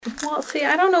Well, see,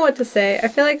 I don't know what to say. I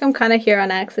feel like I'm kind of here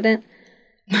on accident.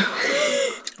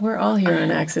 We're all here on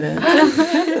accident.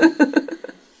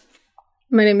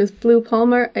 My name is Blue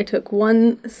Palmer. I took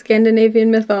one Scandinavian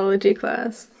mythology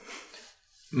class.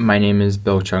 My name is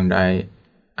Bill Chung-Dai.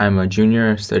 I'm a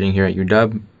junior studying here at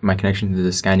UW. My connection to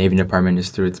the Scandinavian department is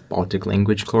through its Baltic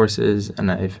language courses,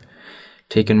 and I've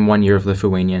taken 1 year of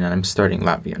Lithuanian, and I'm studying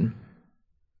Latvian.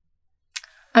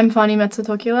 I'm Fani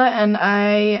Metsä-Tokila, and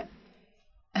I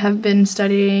have been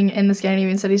studying in the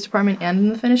Scandinavian Studies department and in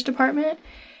the Finnish department,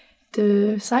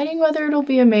 deciding whether it'll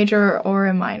be a major or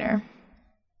a minor.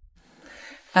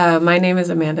 My name is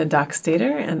Amanda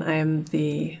Dockstader, and I am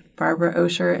the Barbara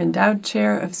Osher Endowed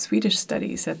Chair of Swedish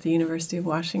Studies at the University of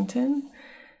Washington.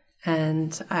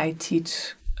 And I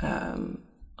teach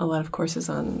a lot of courses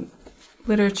on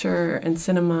literature and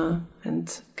cinema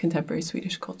and contemporary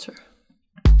Swedish culture.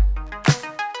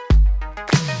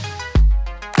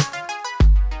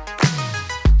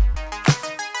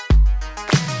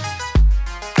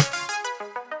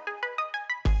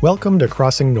 Welcome to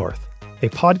Crossing North, a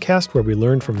podcast where we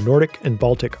learn from Nordic and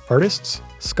Baltic artists,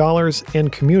 scholars,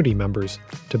 and community members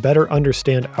to better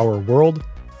understand our world,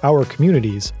 our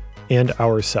communities, and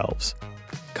ourselves.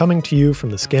 Coming to you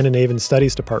from the Scandinavian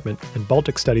Studies Department and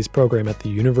Baltic Studies program at the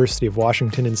University of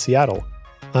Washington in Seattle,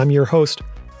 I'm your host,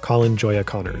 Colin Joya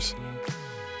Connors.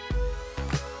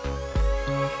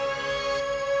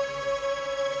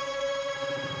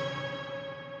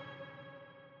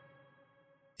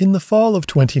 In the fall of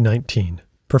 2019,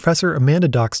 Professor Amanda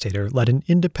Dockstader led an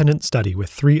independent study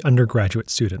with 3 undergraduate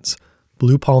students,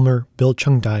 Blue Palmer, Bill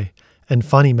Chung-Dai, and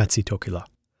Fani Metsä-Tokila.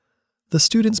 The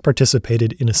students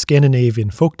participated in a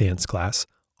Scandinavian folk dance class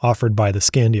offered by the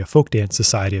Scandia Folk Dance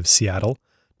Society of Seattle,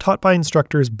 taught by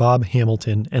instructors Bob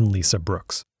Hamilton and Lisa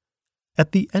Brooks.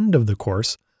 At the end of the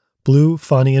course, Blue,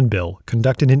 Fani, and Bill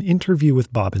conducted an interview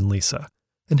with Bob and Lisa,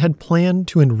 and had planned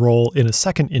to enroll in a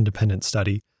second independent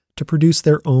study to produce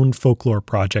their own folklore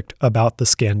project about the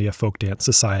Scandia Folk Dance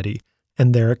Society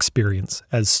and their experience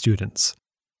as students.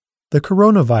 The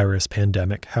coronavirus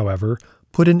pandemic, however,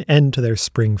 put an end to their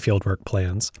spring fieldwork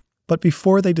plans, but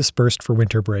before they dispersed for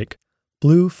winter break,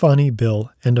 Blue, Fani,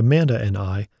 Bill, and Amanda and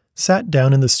I sat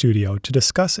down in the studio to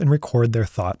discuss and record their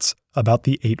thoughts about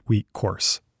the 8-week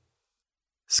course.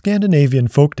 Scandinavian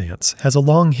folk dance has a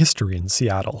long history in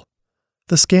Seattle.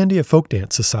 The Scandia Folk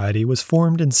Dance Society was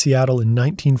formed in Seattle in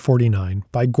 1949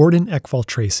 by Gordon Ekvall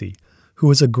Tracy, who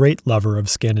was a great lover of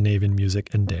Scandinavian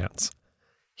music and dance.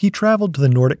 He traveled to the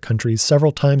Nordic countries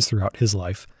several times throughout his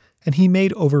life, and he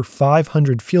made over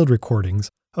 500 field recordings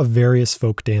of various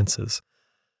folk dances.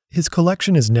 His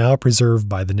collection is now preserved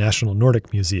by the National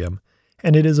Nordic Museum,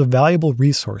 and it is a valuable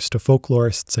resource to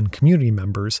folklorists and community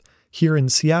members here in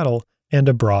Seattle and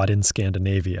abroad in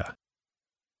Scandinavia.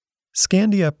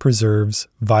 Scandia preserves,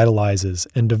 vitalizes,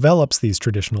 and develops these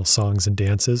traditional songs and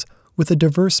dances with a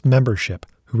diverse membership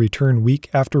who return week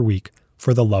after week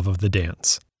for the love of the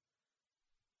dance.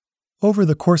 Over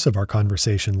the course of our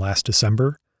conversation last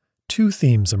December, 2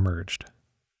 themes emerged.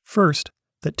 First,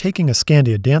 that taking a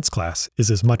Scandia dance class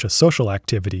is as much a social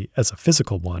activity as a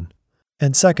physical one,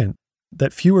 and second,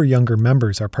 that fewer younger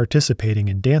members are participating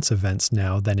in dance events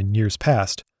now than in years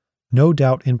past, no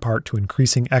doubt in part to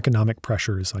increasing economic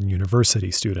pressures on university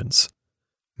students.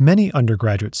 Many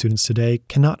undergraduate students today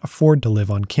cannot afford to live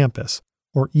on campus,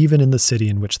 or even in the city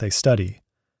in which they study.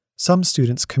 Some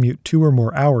students commute 2 or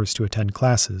more hours to attend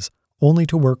classes, only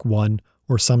to work 1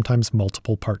 or sometimes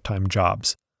multiple part-time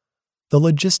jobs. The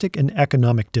logistic and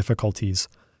economic difficulties,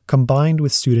 combined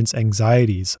with students'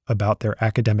 anxieties about their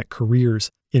academic careers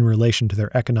in relation to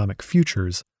their economic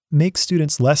futures, make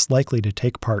students less likely to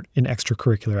take part in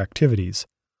extracurricular activities,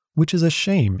 which is a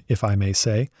shame, if I may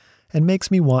say, and makes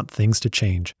me want things to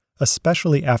change,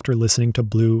 especially after listening to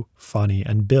Blue, Fani,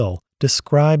 and Bill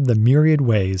describe the myriad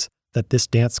ways that this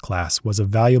dance class was a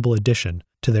valuable addition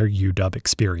to their UW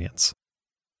experience.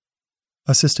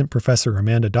 Assistant Professor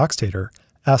Amanda Dockstader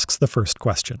asks the first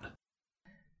question.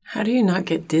 How do you not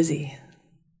get dizzy?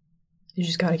 You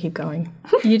just gotta keep going.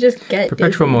 You just get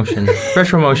Perpetual motion.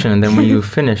 Perpetual motion, and then when you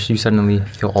finish, you suddenly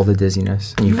feel all the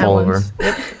dizziness, and you fall over.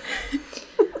 Yep.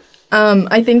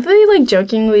 I think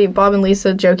Bob and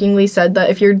Lisa jokingly said that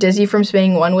if you're dizzy from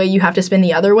spinning one way, you have to spin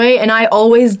the other way, and I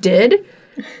always did,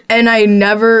 and I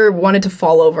never wanted to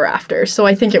fall over after, so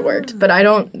I think it worked, but I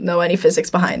don't know any physics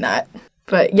behind that.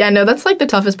 But yeah, no, that's the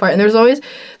toughest part, and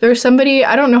there's somebody,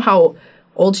 I don't know how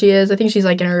old she is, I think she's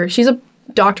she's a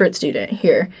doctorate student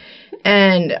here,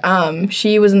 and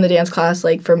she was in the dance class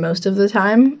for most of the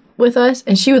time with us,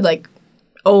 and she would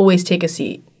always take a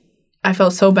seat. I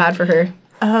felt so bad for her.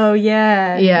 Oh,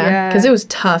 yeah. Yeah, because it was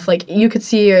tough. Like, you could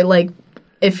see her, like,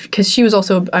 because she was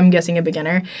also, I'm guessing, a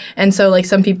beginner. And so, like,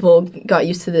 some people got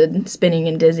used to the spinning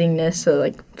and dizziness, so,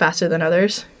 like, faster than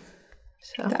others.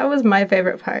 So. That was my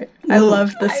favorite part. I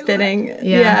loved the spinning.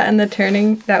 Yeah, and the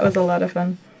turning. That was a lot of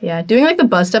fun. Yeah, doing, like, the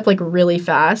buzz step, like, really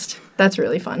fast, that's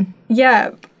really fun.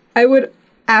 Yeah, I would,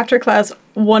 after class,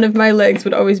 one of my legs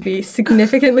would always be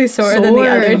significally sore than the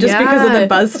other just because of the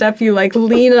buzz step. You, like,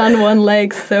 lean on one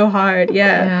leg so hard.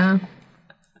 Yeah.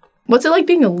 What's it like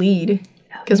being a lead?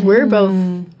 Because we're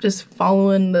both just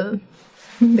following the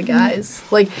guys.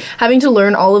 Like, having to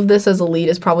learn all of this as a lead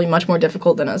is probably much more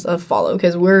difficult than as a follow,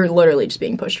 because we're literally just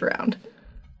being pushed around.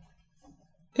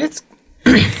 It's,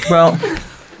 well,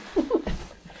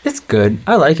 it's good.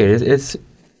 I like it.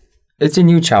 It's a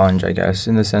new challenge, I guess,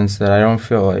 in the sense that I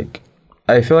feel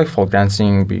like folk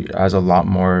dancing has a lot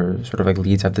more sort of like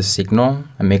leads have to signal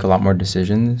and make a lot more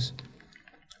decisions.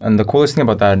 And the coolest thing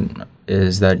about that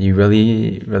is that you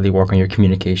really, really work on your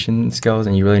communication skills,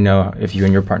 and you really know if you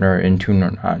and your partner are in tune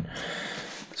or not.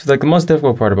 So like the most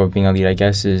difficult part about being a lead, I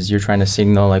guess, is you're trying to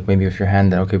signal like maybe with your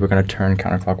hand that, okay, we're going to turn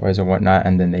counterclockwise or whatnot,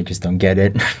 and then they just don't get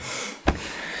it.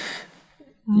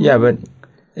 Yeah, but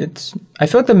I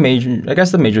feel like the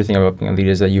major thing about being a lead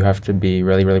is that you have to be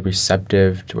really, really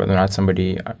receptive to whether or not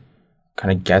somebody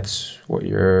kind of gets what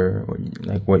you're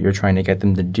trying to get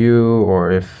them to do,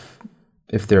 or if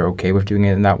they're okay with doing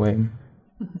it in that way.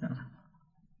 Yeah.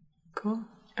 Cool.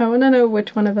 I want to know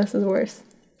which one of us is worse.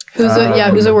 Who's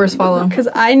a worse follow? Because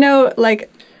I know, like,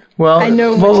 well, I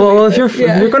know. Well, if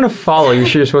you're gonna follow,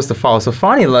 you're supposed to follow. So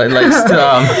Fani likes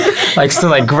to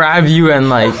like grab you and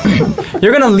like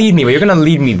you're gonna lead me, but you're gonna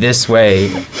lead me this way.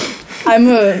 I'm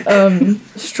a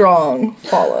strong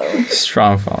follow.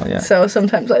 Strong follow, yeah. So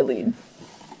sometimes I lead.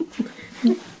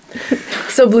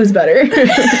 So blue's better.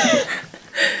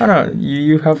 I don't know.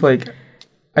 You have like,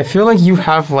 I feel like you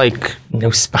have like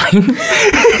no spine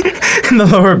in the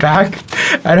lower back.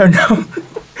 I don't know.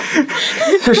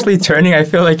 Especially turning, I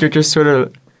feel like you're just sort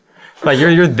of like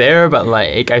you're there, but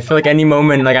like I feel like any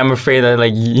moment, like I'm afraid that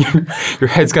like your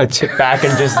head's gonna tip back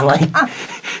and just like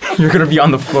you're gonna be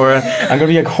on the floor. I'm gonna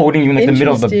be like holding you in like the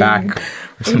middle of the back.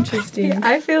 Or something. Interesting. Yeah,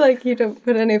 I feel like you don't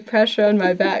put any pressure on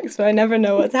my back, so I never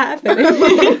know what's happening.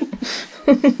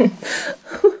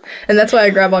 And that's why I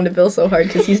grab onto Bill so hard,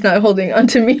 because he's not holding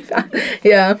onto me.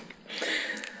 Yeah.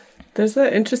 There's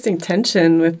an interesting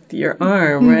tension with your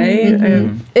arm, right?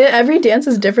 Mm-hmm. Every dance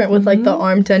is different with, like, the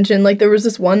arm tension. Like, there was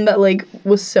this one that, like,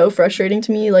 was so frustrating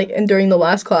to me, like, and during the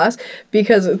last class,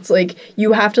 because it's, like,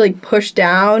 you have to, like, push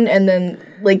down, and then,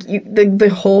 like,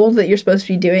 the hold that you're supposed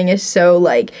to be doing is so,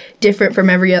 like, different from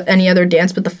any other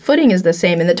dance, but the footing is the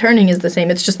same, and the turning is the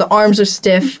same. It's just the arms are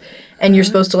stiff, and you're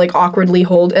supposed to, like, awkwardly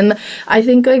hold. And I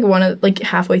think, like,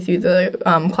 halfway through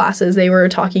the classes, they were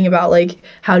talking about, like,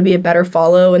 how to be a better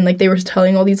follow, and, like, they were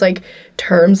telling all these, like,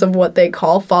 terms of what they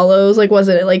call follows. Like,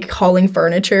 wasn't it, like, hauling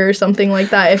furniture or something like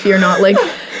that if you're not, like,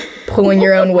 pulling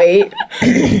your own weight?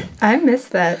 I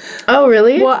missed that. Oh,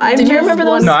 really? Well, Did you remember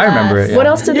those? No, I remember it. Yeah. What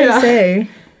else did they say?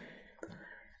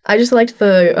 I just liked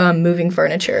the moving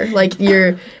furniture. Like,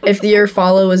 if your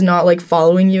follow is not, like,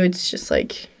 following you, it's just,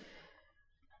 like...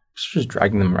 Just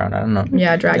dragging them around. I don't know.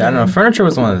 Yeah, dragging I don't know. them. Furniture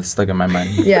was the one that stuck in my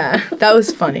mind. Yeah, that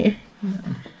was funny.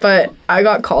 But I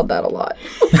got called that a lot.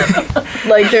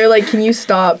 Like, they're like, can you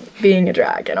stop being a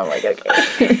drag? And I'm like,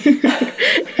 okay.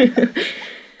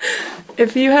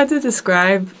 If you had to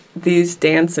describe these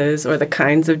dances or the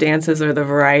kinds of dances or the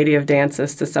variety of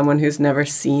dances to someone who's never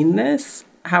seen this,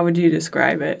 how would you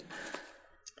describe it?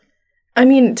 I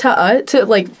mean,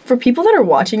 for people that are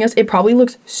watching us, it probably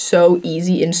looks so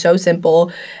easy and so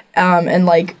simple, and,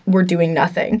 like, we're doing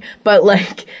nothing. But,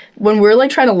 like, when we're,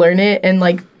 like, trying to learn it and,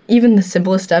 like, even the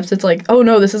simplest steps, it's like, oh,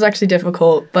 no, this is actually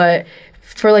difficult. But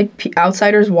for, like,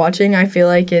 outsiders watching, I feel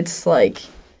like it's, like,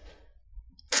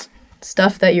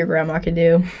 stuff that your grandma could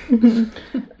do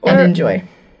and enjoy.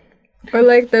 Or,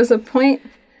 like, there's a point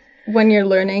when you're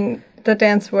learning the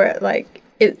dance where, like,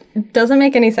 it doesn't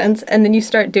make any sense, and then you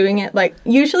start doing it, like,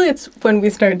 usually it's when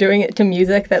we start doing it to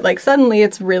music that, like, suddenly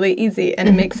it's really easy and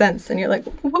it makes sense, and you're like,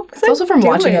 what was It's also from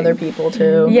watching other people,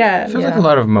 too. Yeah. It feels like a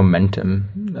lot of momentum.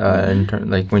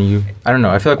 Like when you, I don't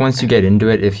know, I feel like once you get into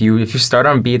it, if you start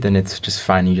on beat, then it's just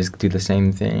fine. You just do the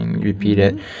same thing, you repeat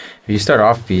it. If you start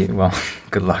off beat, well,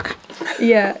 good luck.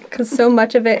 Yeah, because so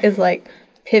much of it is, like,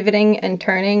 pivoting and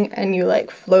turning, and you,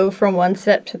 like, flow from one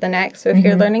step to the next. So if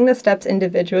you're learning the steps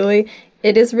individually,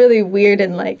 it is really weird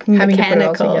and, like, Having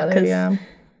mechanical. to put it all together, yeah.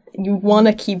 you want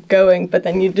to keep going, but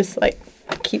then you just like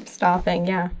keep stopping.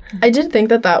 Yeah. I did think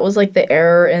that was like the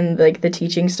error in like the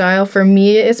teaching style for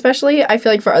me, especially. I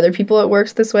feel like for other people it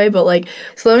works this way, but like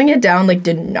slowing it down like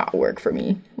did not work for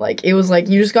me. Like it was like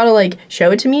you just gotta like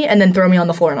show it to me and then throw me on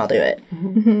the floor and I'll do it.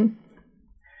 Mm-hmm.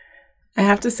 I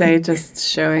have to say, just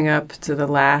showing up to the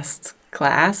last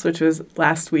class, which was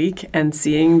last week, and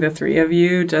seeing the three of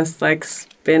you just like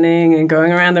spinning and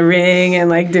going around the ring and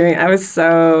like doing, I was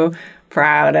so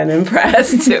proud and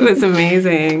impressed. It was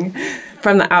amazing.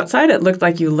 From the outside, it looked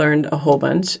like you learned a whole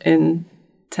bunch in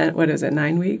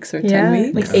 9 weeks or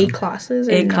 10 weeks? Like 8 classes.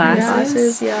 8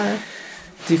 classes? Yeah.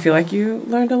 Do you feel like you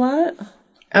learned a lot?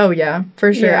 Oh, yeah,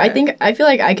 for sure. Yeah. I feel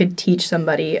like I could teach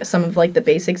somebody some of, like, the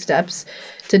basic steps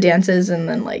to dances and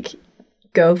then, like,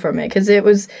 go from it. Because it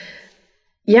was,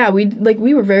 yeah, we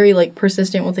were very, like,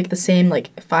 persistent with, like, the same,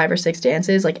 like, 5 or 6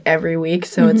 dances, like, every week.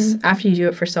 So it's, after you do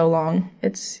it for so long,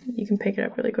 you can pick it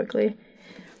up really quickly.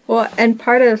 Well, and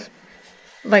part of,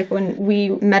 like, when we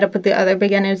met up with the other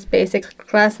beginners basic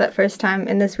class that first time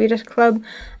in the Swedish club,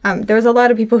 there was a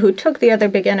lot of people who took the other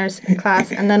beginners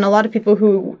class, and then a lot of people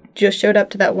who just showed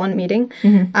up to that one meeting.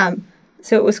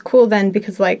 So it was cool then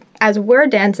because, like, as we're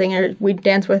dancing or we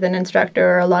dance with an instructor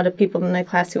or a lot of people in the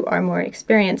class who are more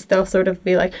experienced, they'll sort of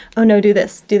be like, oh, no, do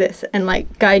this, and,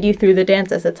 like, guide you through the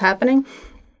dance as it's happening.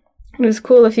 It was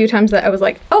cool a few times that I was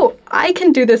like, oh, I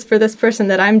can do this for this person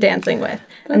that I'm dancing with.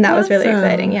 And that was really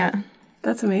exciting, yeah.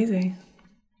 That's amazing.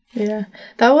 Yeah.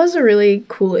 That was a really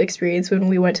cool experience when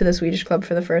we went to the Swedish club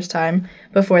for the first time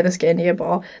before the Skandia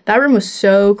ball. That room was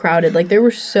so crowded. Like, there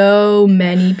were so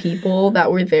many people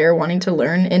that were there wanting to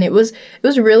learn, and it was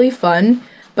really fun,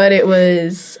 but it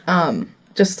was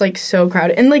just, like, so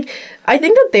crowded. And, like, I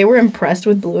think that they were impressed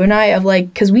with Blue and I of,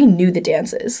 like, because we knew the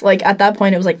dances. Like, at that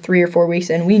point, it was, like, 3 or 4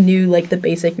 weeks in. We knew, like, the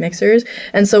basic mixers.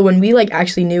 And so when we, like,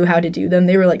 actually knew how to do them,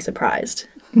 they were, like, surprised.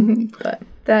 But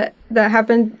That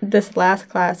happened this last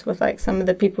class with, like, some of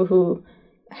the people who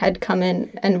had come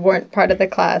in and weren't part of the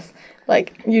class.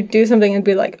 Like, you'd do something and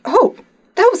be like, oh,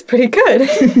 that was pretty good.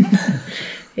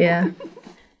 yeah.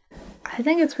 I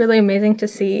think it's really amazing to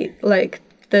see, like,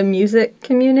 the music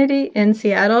community in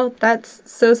Seattle. That's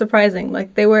so surprising.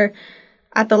 Like, they were,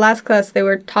 at the last class, they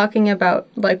were talking about,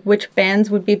 like, which bands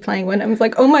would be playing when. I was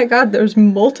like, oh my God, there's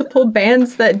multiple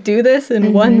bands that do this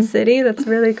in one city. That's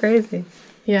really crazy.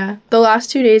 Yeah. The last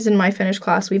 2 days in my Finnish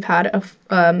class, we've had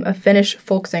a Finnish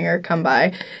folk singer come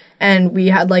by, and we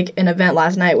had, like, an event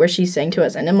last night where she sang to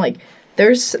us, and I'm like,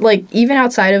 there's, like, even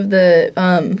outside of the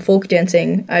folk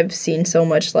dancing, I've seen so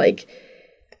much, like,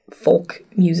 folk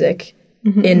music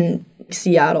in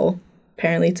Seattle.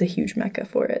 Apparently it's a huge mecca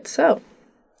for it, so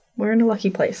we're in a lucky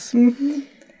place.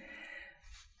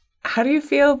 How do you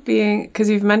feel being, because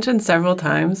you've mentioned several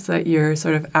times that you're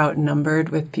sort of outnumbered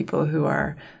with people who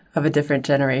are of a different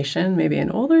generation, maybe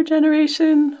an older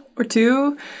generation or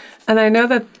two. And I know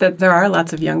that there are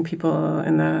lots of young people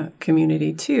in the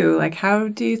community too. Like, how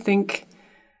do you think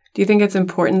it's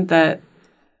important that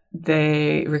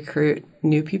they recruit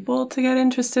new people to get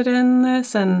interested in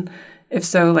this? And if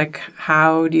so, like,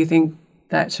 how do you think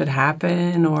that should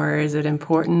happen? Or is it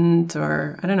important?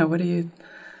 Or I don't know, what do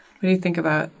you think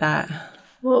about that?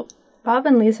 Well, Bob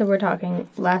and Lisa were talking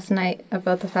last night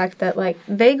about the fact that, like,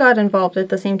 they got involved at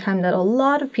the same time that a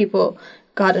lot of people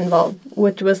got involved,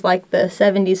 which was, like, the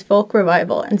 70s folk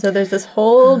revival. And so there's this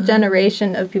whole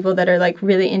generation of people that are, like,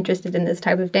 really interested in this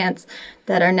type of dance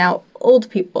that are now old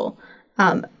people.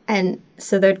 And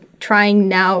so they're trying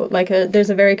now, like, there's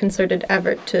a very concerted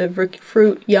effort to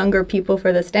recruit younger people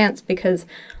for this dance because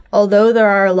although there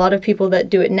are a lot of people that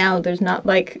do it now, there's not,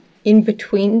 like, in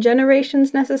between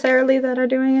generations necessarily that are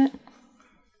doing it.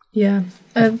 Yeah,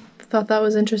 I thought that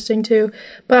was interesting too.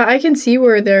 But I can see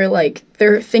where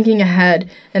they're thinking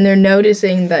ahead and they're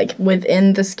noticing, like,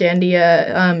 within the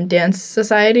Skandia Dance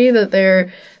Society that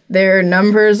their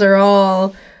numbers are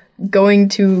all going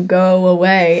to go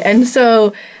away. And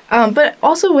so, but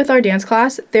also with our dance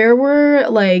class, there were,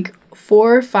 like,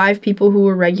 4 or 5 people who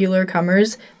were regular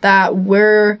comers that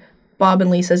were Bob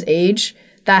and Lisa's age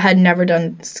that had never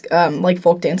done, like,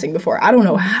 folk dancing before. I don't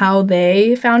know how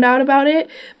they found out about it,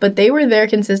 but they were there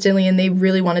consistently, and they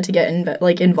really wanted to get,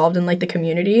 involved in, like, the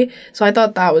community. So I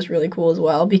thought that was really cool as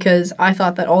well, because I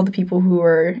thought that all the people who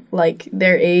were, like,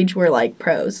 their age were, like,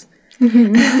 pros. I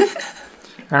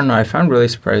don't know. I found really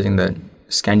surprising that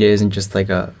Skandia isn't just, like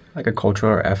a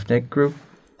cultural or ethnic group.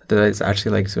 That it's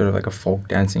actually, like, sort of like a folk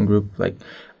dancing group. Like,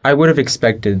 I would have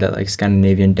expected that, like,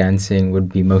 Scandinavian dancing would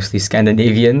be mostly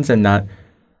Scandinavians and not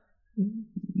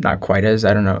quite as,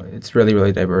 I don't know, it's really,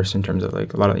 really diverse in terms of,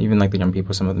 like, a lot of, even, like, the young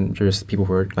people, some of them just people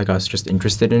who are like us, just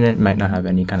interested in it, might not have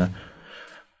any kind of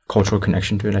cultural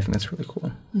connection to it. I think that's really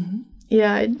cool.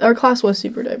 Yeah, our class was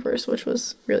super diverse, which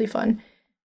was really fun.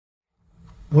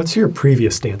 What's your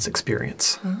previous dance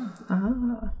experience?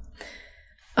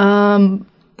 In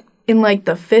like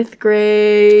the 5th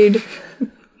grade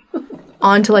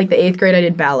on to like the 8th grade, I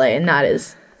did ballet, and that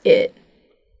is it.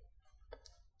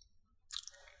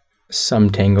 Some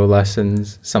tango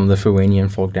lessons, some Lithuanian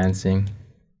folk dancing.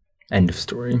 End of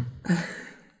story.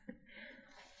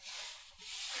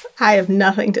 I have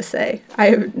nothing to say. I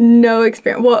have no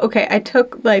experience. Well, okay, I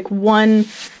took like one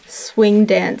swing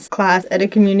dance class at a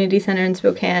community center in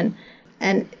Spokane,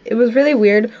 and it was really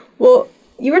weird. Well,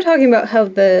 you were talking about how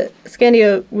the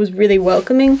Scandia was really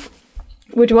welcoming,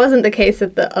 which wasn't the case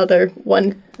at the other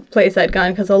one place I'd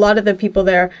gone, because a lot of the people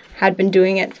there had been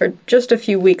doing it for just a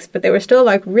few weeks, but they were still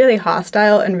like really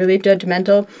hostile and really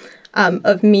judgmental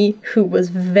of me, who was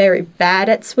very bad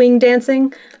at swing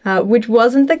dancing, which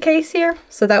wasn't the case here.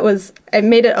 So it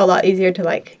made it a lot easier to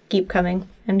like keep coming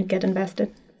and get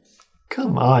invested.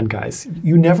 Come on, guys.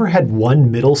 You never had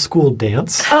one middle school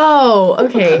dance? Oh,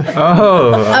 okay.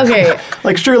 Oh. Okay.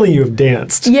 Like, surely you have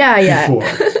danced before.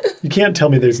 You can't tell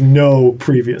me there's no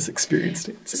previous experience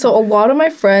dancing. So a lot of my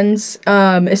friends,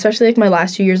 especially like my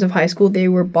last 2 years of high school, they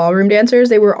were ballroom dancers.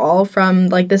 They were all from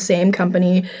like the same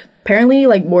company. Apparently,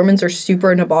 like, Mormons are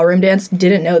super into ballroom dance.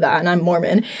 Didn't know that, and I'm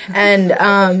Mormon.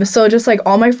 And so just, like,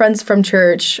 all my friends from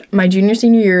church, my junior,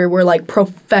 senior year, were, like,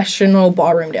 professional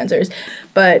ballroom dancers.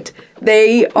 But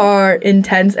they are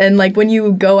intense. And, like, when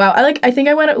you go out, I think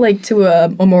I went, like, to a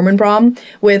Mormon prom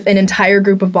with an entire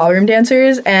group of ballroom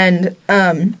dancers. And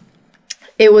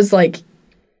it was, like,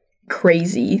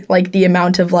 crazy, like the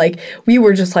amount of like we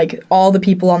were just like all the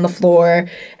people on the floor,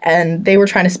 and they were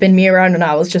trying to spin me around and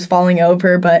I was just falling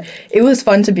over, but it was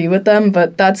fun to be with them.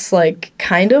 But that's like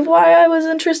kind of why I was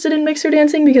interested in mixer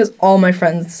dancing, because all my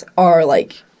friends are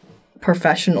like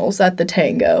professionals at the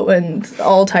tango and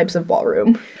all types of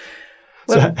ballroom.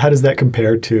 So how does that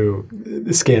compare to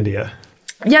Scandia?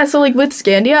 Yeah, so, like, with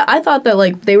Scandia, I thought that,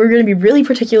 like, they were going to be really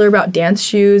particular about dance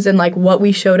shoes and, like, what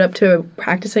we showed up to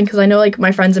practicing. Because I know, like,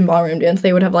 my friends in ballroom dance,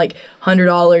 they would have, like,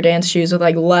 $100 dance shoes with,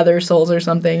 like, leather soles or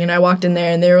something. And I walked in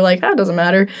there and they were like, it doesn't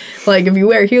matter. Like, if you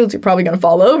wear heels, you're probably going to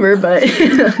fall over. But,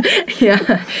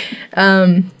 yeah.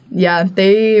 Yeah,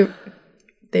 they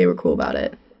were cool about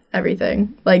it.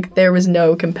 Everything. Like, there was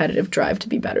no competitive drive to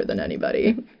be better than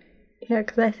anybody. Yeah,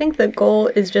 because I think the goal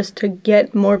is just to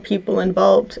get more people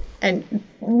involved, and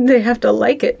they have to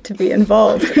like it to be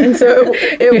involved. And so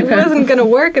it wasn't going to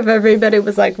work if everybody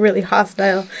was like really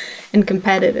hostile and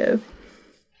competitive.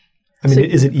 I mean,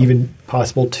 is it even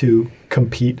possible to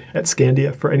compete at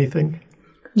Scandia for anything?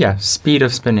 Yeah, speed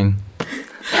of spinning.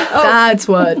 That's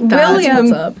what's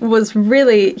up. Was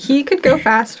really, he could go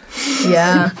fast.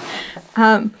 Yeah.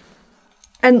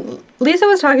 And Lisa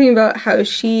was talking about how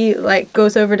she like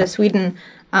goes over to Sweden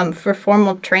for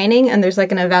formal training, and there's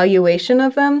like an evaluation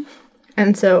of them.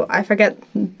 And so I forget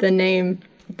the name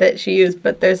that she used,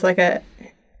 but there's like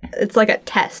it's like a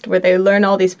test where they learn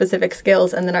all these specific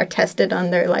skills and then are tested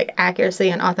on their like accuracy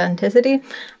and authenticity.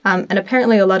 And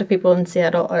apparently a lot of people in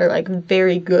Seattle are like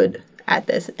very good at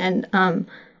this. And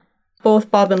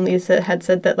both Bob and Lisa had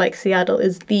said that like Seattle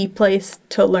is the place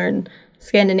to learn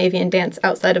Scandinavian dance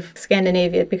outside of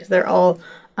Scandinavia, because they're all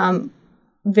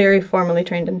very formally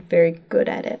trained and very good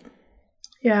at it.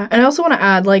 Yeah, and I also want to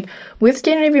add, like, with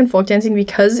Scandinavian folk dancing,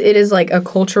 because it is, like, a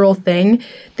cultural thing,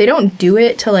 they don't do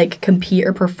it to, like, compete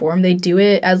or perform. They do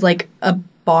it as, like, a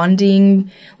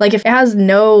bonding. Like, if it has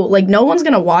no one's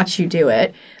going to watch you do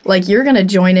it. Like, you're going to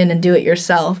join in and do it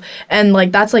yourself. And,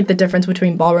 like, that's, like, the difference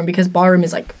between ballroom, because ballroom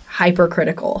is, like,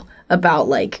 hypercritical about,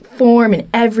 like, form and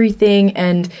everything.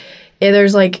 And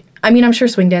there's, like, I mean, I'm sure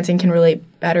swing dancing can relate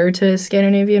better to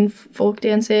Scandinavian folk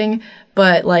dancing,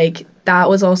 but, like, that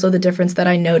was also the difference that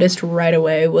I noticed right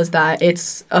away, was that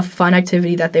it's a fun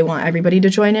activity that they want everybody to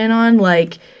join in on,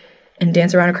 like, and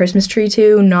dance around a Christmas tree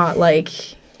too, not, like,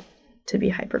 to be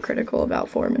hypercritical about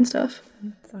form and stuff.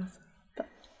 That's awesome.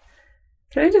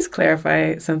 Can I just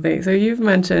clarify something? So you've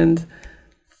mentioned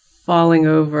falling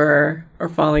over or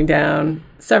falling down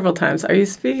several times. Are you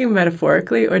speaking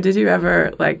metaphorically, or did you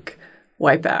ever, like,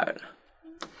 wipe out?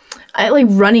 I like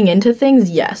running into things,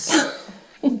 yes.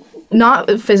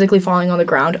 Not physically falling on the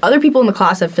ground. Other people in the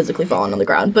class have physically fallen on the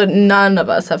ground, but none of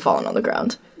us have fallen on the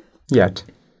ground. Yet.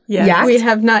 Yeah, Yacked? we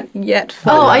have not yet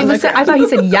fallen on the ground. I thought he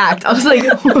said yacked. I was like,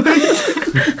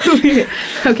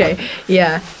 okay,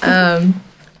 yeah.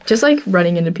 Just like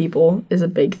running into people is a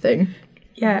big thing.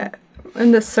 Yeah.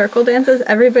 in the circle dances,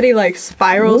 everybody like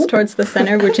spirals towards the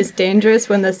center, which is dangerous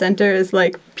when the center is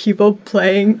like people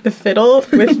playing the fiddle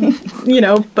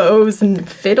with, bows and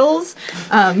fiddles.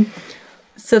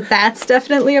 So that's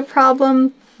definitely a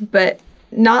problem, but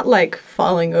not like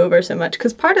falling over so much,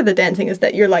 because part of the dancing is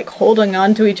that you're like holding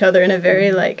on to each other in a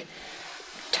very like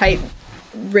tight,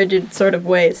 rigid sort of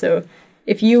way. So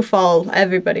if you fall,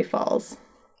 everybody falls.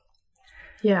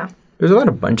 Yeah. There's a lot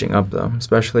of bunching up, though,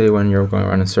 especially when you're going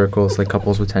around in circles. Like,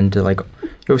 couples would tend to, like,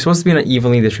 you're supposed to be in an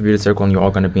evenly distributed circle, and you're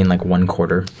all going to be in, like, one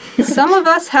quarter. Some of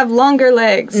us have longer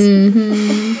legs.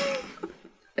 Mm-hmm.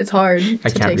 It's hard to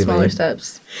take smaller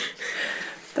steps.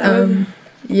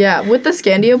 Yeah, with the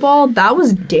Scandia ball, that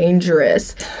was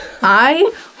dangerous.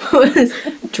 I was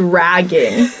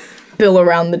dragging Bill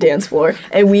around the dance floor,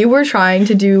 and we were trying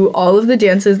to do all of the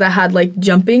dances that had like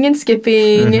jumping and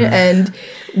skipping, and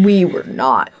we were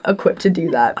not equipped to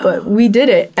do that, but we did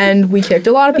it, and we kicked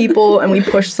a lot of people, and we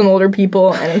pushed some older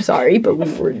people, and I'm sorry, but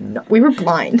we were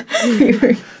blind.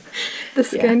 The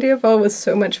Scandia ball was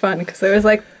so much fun because there was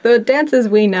like the dances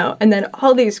we know, and then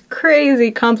all these crazy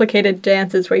complicated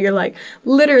dances where you're like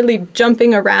literally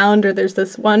jumping around, or there's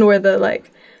this one where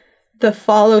the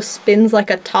follow spins like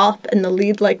a top and the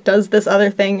lead like does this other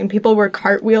thing, and people were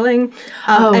cartwheeling.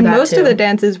 And most of the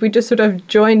dances we just sort of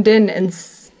joined in and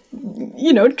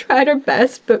tried our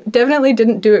best, but definitely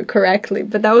didn't do it correctly.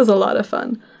 But that was a lot of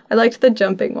fun. I liked the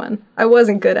jumping one. I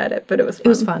wasn't good at it, but it was fun. It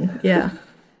was fun, yeah.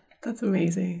 That's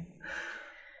amazing.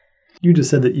 You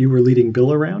just said that you were leading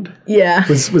Bill around? Yeah.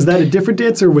 Was that a different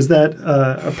dance, or was that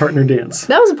a partner dance?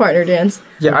 That was a partner dance.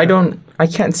 Yeah, I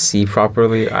can't see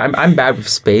properly. I'm bad with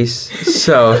space,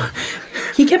 so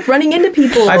He kept running into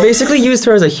people. I basically used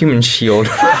her as a human shield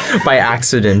by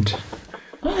accident.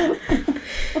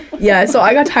 Yeah, so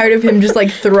I got tired of him just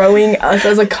like throwing us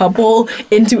as a couple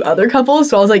into other couples,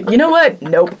 so I was like, you know what?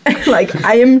 Nope. Like,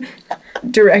 I am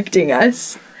directing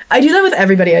us. I do that with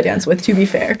everybody I dance with, to be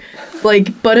fair.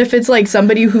 Like, but if it's like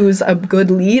somebody who's a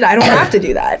good lead, I don't have to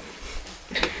do that.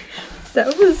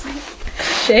 That was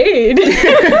shade.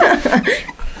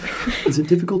 Is it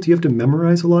difficult? Do you have to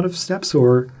memorize a lot of steps,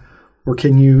 or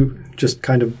can you just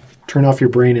kind of turn off your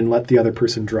brain and let the other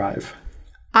person drive?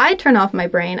 I turn off my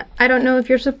brain. I don't know if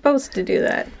you're supposed to do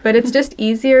that, but it's just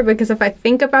easier because if I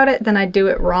think about it, then I do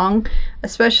it wrong.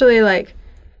 Especially like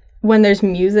when there's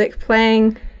music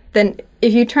playing, then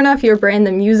if you turn off your brain,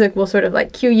 the music will sort of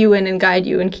like cue you in and guide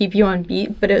you and keep you on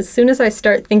beat. But as soon as I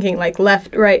start thinking like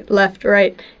left,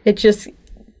 right, it just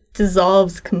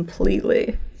dissolves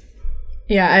completely.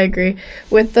 Yeah, I agree.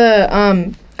 With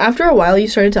the, after a while, you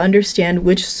started to understand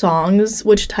which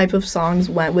type of songs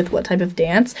went with what type of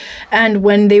dance. And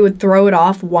when they would throw it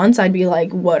off once, I'd be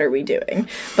like, what are we doing?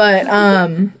 But,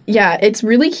 yeah, it's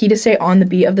really key to stay on the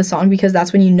beat of the song because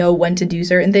that's when you know when to do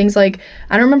certain things. Like,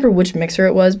 I don't remember which mixer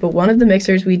it was, but one of the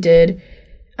mixers we did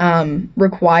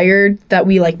required that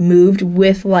we, like, moved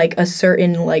with, like, a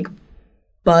certain, like,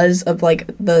 buzz of, like,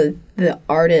 the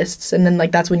artists. And then,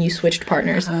 like, that's when you switched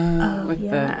partners.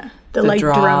 The like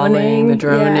droning. The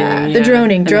droning. Yeah. Yeah. The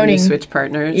droning. And then you switch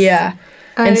partners. Yeah.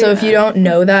 And so if you don't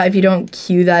know that, if you don't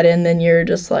cue that in, then you're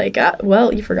just like,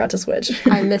 well, you forgot to switch.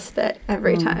 I missed that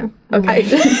every time. Okay.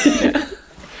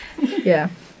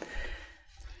 Yeah.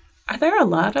 Are there a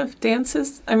lot of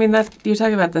dances? I mean, that you're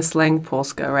talking about the slang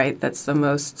polska, right? That's the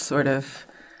most sort of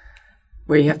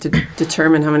where you have to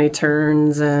determine how many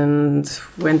turns and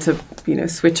when to,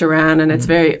 switch around, and it's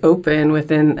very open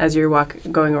within as you're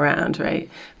going around, right?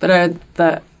 But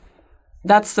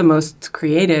that's the most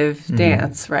creative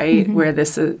dance, right? Where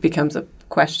this becomes a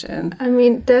question. I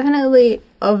mean, definitely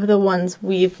of the ones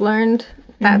we've learned,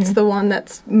 that's the one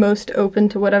that's most open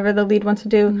to whatever the lead wants to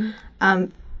do.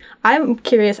 I'm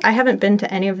curious. I haven't been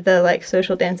to any of the like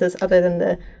social dances other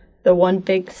than the one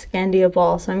big Scandia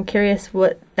ball, so I'm curious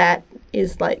what that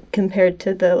is like compared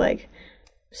to the like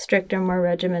stricter, more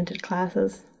regimented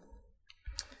classes.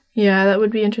 Yeah, that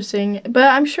would be interesting. But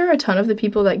I'm sure a ton of the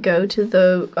people that go to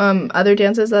the other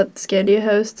dances that Scandia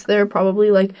hosts, they're probably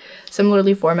like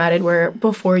similarly formatted where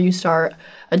before you start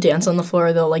a dance on the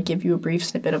floor, they'll like give you a brief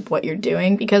snippet of what you're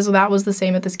doing, because that was the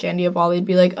same at the Scandia ball. They'd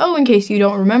be like, oh, in case you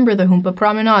don't remember the Humpa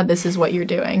Promenade, this is what you're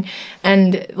doing.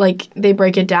 And like they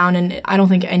break it down, and I don't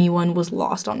think anyone was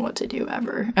lost on what to do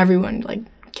ever. Everyone like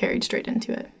carried straight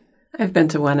into it. I've been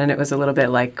to one, and it was a little bit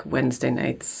like Wednesday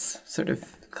night's sort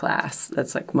of class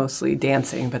that's like mostly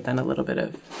dancing, but then a little bit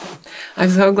of... I'm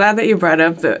so glad that you brought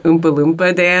up the Oompa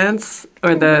Loompa dance,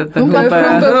 or the Humpa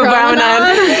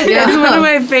Promenade. Yeah. It's one of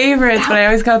my favorites, but I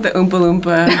always call it the Oompa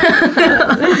Loompa.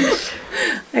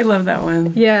 I love that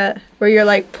one. Yeah, where you're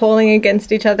like pulling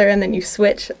against each other and then you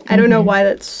switch. I don't know why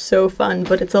that's so fun,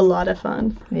 but it's a lot of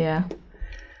fun. Yeah.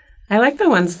 I like the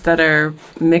ones that are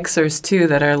mixers too,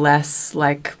 that are less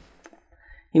like,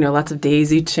 lots of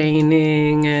daisy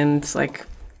chaining and like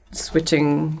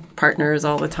switching partners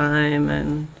all the time.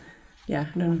 And yeah,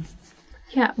 I don't know.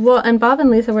 Yeah, well, and Bob and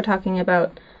Lisa were talking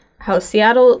about how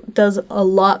Seattle does a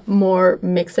lot more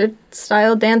mixer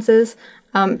style dances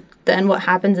than what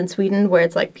happens in Sweden, where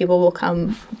it's like people will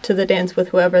come to the dance with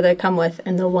whoever they come with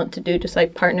and they'll want to do just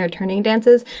like partner turning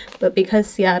dances. But because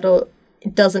Seattle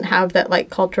doesn't have that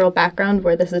like cultural background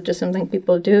where this is just something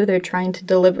people do, they're trying to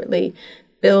deliberately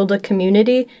build a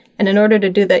community. And in order to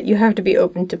do that, you have to be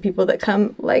open to people that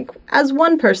come like as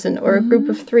one person or a group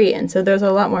of three. And so there's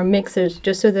a lot more mixers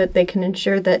just so that they can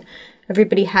ensure that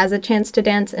everybody has a chance to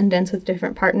dance and dance with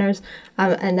different partners,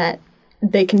 and that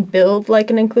they can build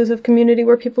like an inclusive community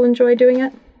where people enjoy doing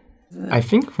it. I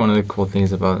think one of the cool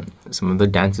things about some of the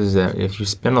dances is that if you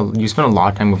spend a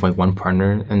lot of time with like one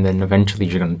partner, and then eventually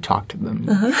you're going to talk to them.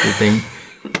 You think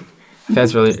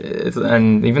that's really,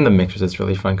 and even the mixers, it's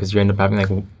really fun because you end up having like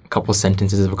a couple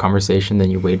sentences of a conversation,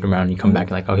 then you wait around, and you come back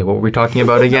and like, okay, what were we talking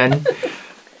about again?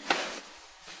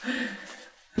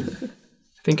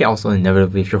 I think also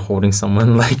inevitably, if you're holding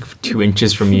someone like 2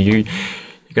 inches from you,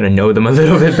 you're gonna know them a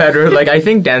little bit better. Like I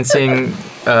think dancing,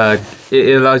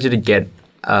 it allows you to get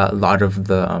a lot of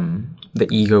the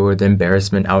ego or the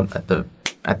embarrassment out at the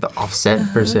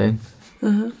offset per se.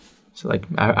 So like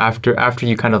after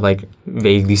you kind of like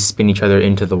vaguely spin each other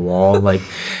into the wall, like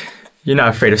you're not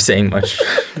afraid of saying much.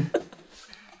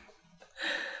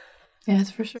 Yeah, that's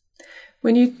for sure.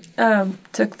 When you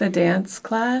took the dance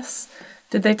class,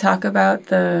 did they talk about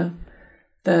the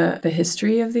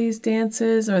history of these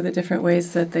dances or the different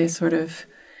ways that they sort of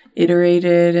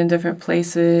iterated in different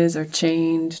places or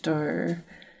changed, or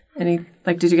any,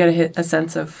 like, did you get a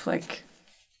sense of like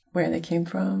where they came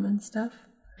from and stuff?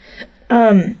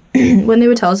 When they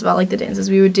would tell us about like the dances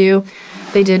we would do,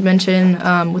 they did mention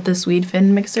with the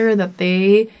Swedefin mixer that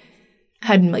they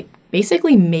had like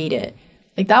basically made it.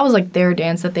 Like that was like their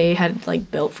dance that they had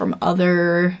like built from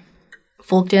other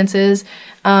folk dances,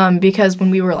 because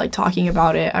when we were like talking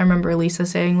about it, I remember Lisa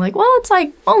saying like, well, it's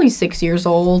like only 6 years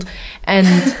old,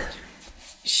 and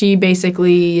she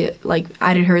basically like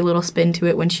added her little spin to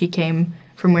it when she came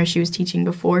from where she was teaching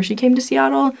before she came to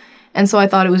Seattle. And so I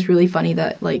thought it was really funny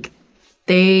that like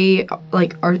they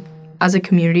like are as a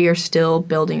community are still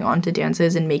building onto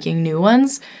dances and making new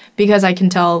ones, because I can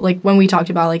tell like when we talked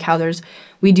about like how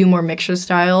we do more mixture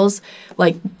styles,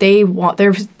 like they're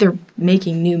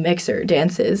making new mixer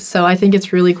dances. So I think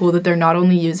it's really cool that they're not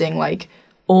only using like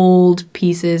old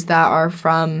pieces that are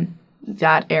from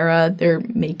that era, they're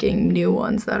making new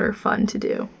ones that are fun to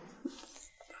do.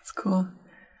 That's cool.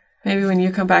 Maybe when you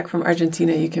come back from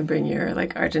Argentina, you can bring your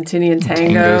like Argentinian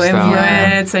tango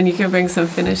influence, and you can bring some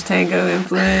Finnish tango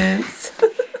influence.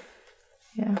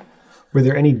 Yeah. Were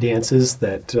there any dances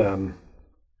that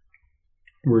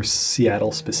were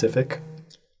Seattle specific?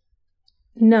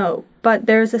 No, but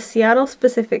there's a Seattle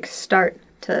specific start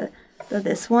to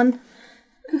this one.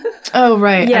 Oh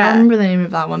right, Yeah. I don't remember the name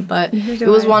of that one, but it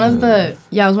was one of the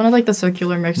like the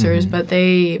circular mixers, but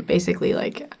they basically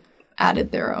like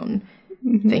added their own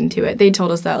thing to it. They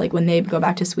told us that like when they go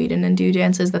back to Sweden and do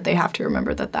dances, that they have to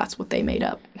remember that that's what they made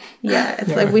up. Yeah,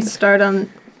 it's like we start on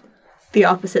the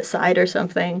opposite side or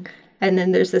something, and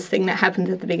then there's this thing that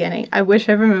happens at the beginning. I wish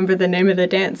I remember the name of the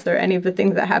dance or any of the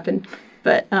things that happen,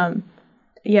 but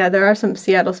yeah, there are some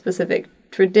Seattle-specific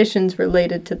traditions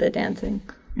related to the dancing.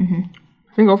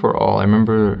 I think overall, I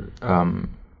remember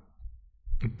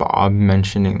Bob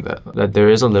mentioning that there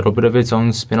is a little bit of its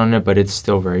own spin on it, but it's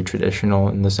still very traditional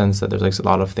in the sense that there's like a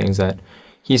lot of things that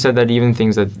he said that even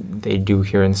things that they do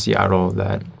here in Seattle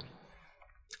that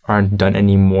aren't done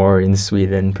anymore in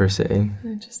Sweden per se.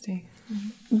 Interesting.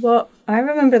 Well, I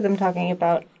remember them talking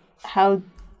about how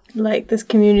like this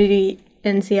community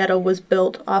in Seattle was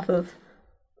built off of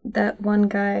that one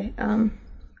guy,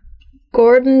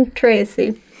 Gordon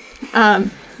Tracy.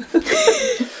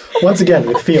 Once again,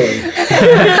 with feeling.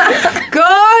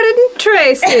 Gordon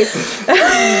Tracy.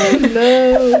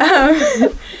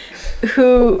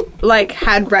 Who like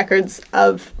had records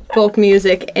of folk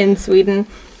music in Sweden,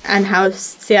 and how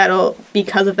Seattle,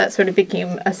 because of that, sort of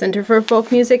became a center for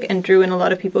folk music and drew in a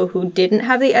lot of people who didn't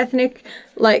have the ethnic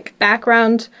like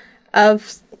background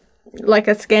of like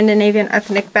a Scandinavian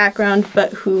ethnic background,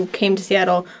 but who came to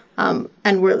Seattle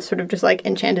and were sort of just like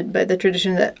enchanted by the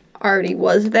tradition that already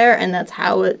was there, and that's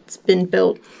how it's been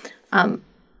built.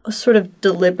 Sort of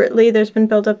deliberately, there's been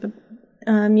built up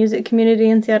music community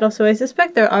in Seattle, so I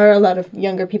suspect there are a lot of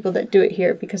younger people that do it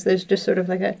here because there's just sort of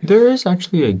like a... There is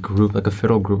actually a group, like a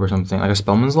fiddle group or something, like a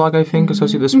Spellman's Log, I think,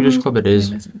 associated with the Swedish Club. It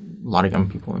is a lot of young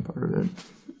people in part of it.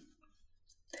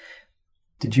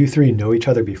 Did you three know each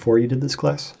other before you did this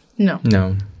class? No.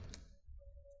 No.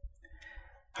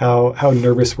 How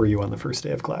nervous were you on the first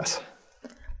day of class?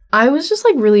 I was just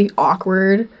like really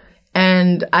awkward,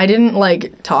 and I didn't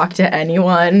like talk to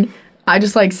anyone. I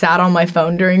just like sat on my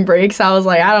phone during breaks. I was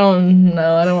like, I don't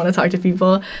know, I don't want to talk to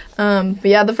people. But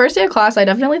yeah, the first day of class, I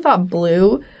definitely thought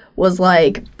Blue was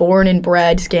like born and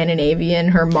bred Scandinavian.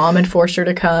 Her mom had forced her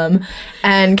to come,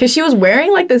 and because she was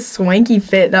wearing like this swanky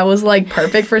fit that was like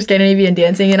perfect for Scandinavian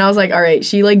dancing, and I was like, all right,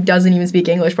 she like doesn't even speak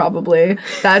English probably.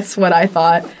 That's what I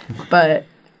thought, but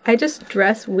I just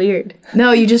dress weird.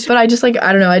 no, you just, but I just like,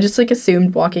 I don't know, I just like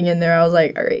assumed walking in there, I was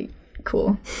like, all right,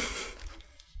 cool.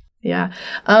 Yeah.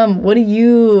 What do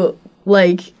you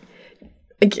like?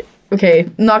 Okay,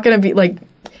 not gonna be like.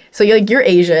 So you're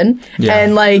Asian,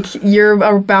 and like you're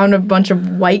around a bunch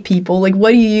of white people. Like,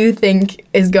 what do you think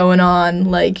is going on?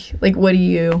 Like what's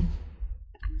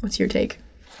your take?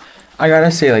 I gotta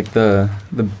say, like the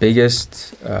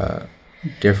biggest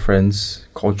difference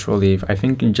culturally, I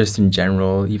think, just in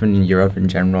general, even in Europe in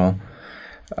general,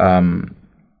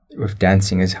 with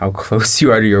dancing is how close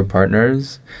you are to your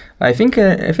partners. I think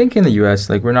in the U.S.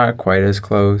 like we're not quite as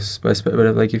close, but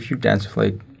like if you dance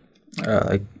with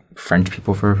like French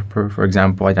people, for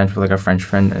example, I danced with like a French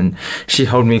friend, and she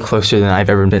held me closer than I've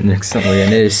ever been next to somebody,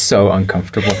 and it is so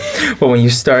uncomfortable. But when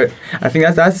you start, I think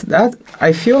that's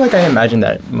I feel like I imagine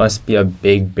that must be a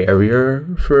big barrier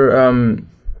for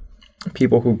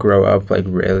people who grow up like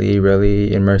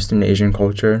really immersed in Asian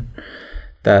culture.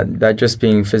 That just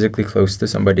being physically close to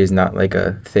somebody is not like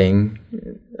a thing,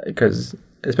 because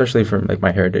especially from like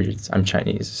my heritage, I'm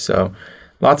Chinese, so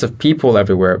lots of people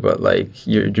everywhere, but like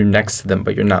you're next to them,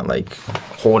 but you're not like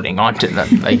holding on to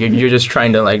them. Like you're just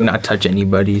trying to like not touch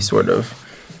anybody, sort of.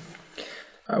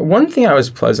 One thing I was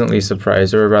pleasantly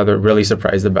surprised, or rather really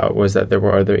surprised about, was that there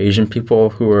were other Asian people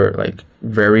who were like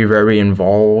very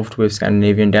involved with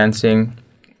Scandinavian dancing,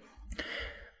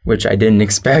 which I didn't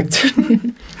expect.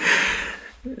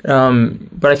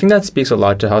 But I think that speaks a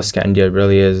lot to how Scandia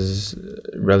really is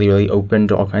really open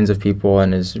to all kinds of people,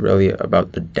 and is really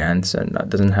about the dance, and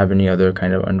doesn't have any other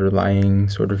kind of underlying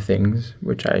sort of things,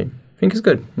 which I think is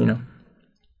good, you know.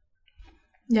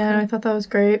 Yeah, I thought that was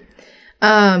great.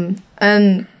 And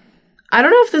I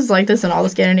don't know if this is like this in all the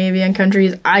Scandinavian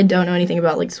countries. I don't know anything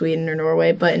about like Sweden or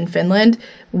Norway, but in Finland,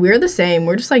 we're the same.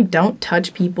 We're just like, don't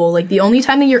touch people. Like the only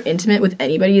time that you're intimate with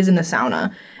anybody is in the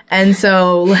sauna. And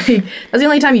so, like, that's the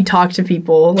only time you talk to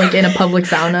people, like, in a public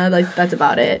sauna. Like, that's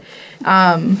about it.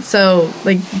 So,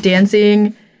 like,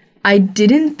 dancing, I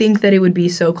didn't think that it would be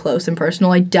so close and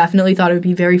personal. I definitely thought it would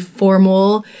be very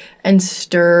formal and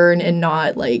stern and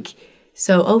not, like,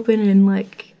 so open and,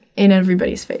 like, in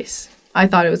everybody's face. I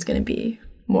thought it was going to be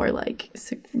more, like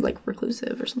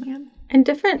reclusive or something. And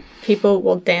different people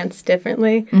will dance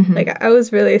differently. Mm-hmm. Like, I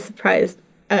was really surprised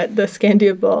at the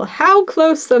Scandia Bowl, how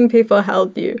close some people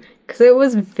held you, because it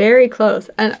was very close,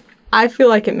 and I feel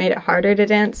like it made it harder to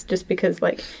dance just because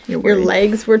like your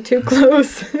legs were too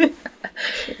close.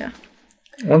 Yeah.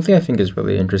 One thing I think is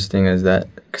really interesting is that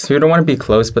because people don't want to be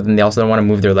close, but then they also don't want to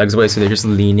move their legs away, so they're just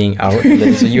leaning out. And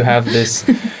then, so you have this,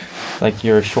 like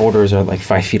your shoulders are like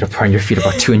 5 feet apart, and your feet are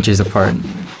about 2 inches apart.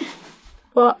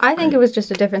 Well, I think it was just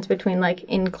a difference between, like,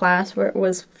 in class where it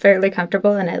was fairly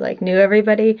comfortable and I, like, knew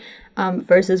everybody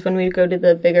versus when we go to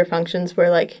the bigger functions where,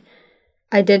 like,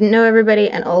 I didn't know everybody,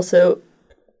 and also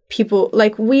people,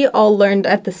 like, we all learned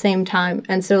at the same time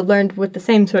and so learned with the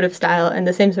same sort of style and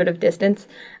the same sort of distance.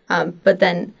 But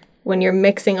then when you're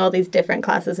mixing all these different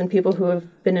classes and people who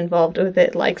have been involved with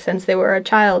it, like, since they were a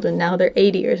child and now they're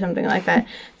 80 or something like that,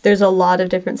 there's a lot of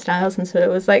different styles. And so it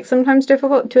was, like, sometimes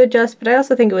difficult to adjust, but I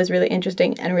also think it was really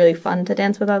interesting and really fun to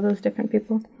dance with all those different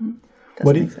people.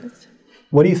 What do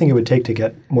you think it would take to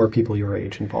get more people your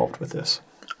age involved with this?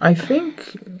 I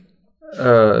think,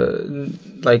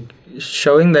 like,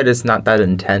 showing that it's not that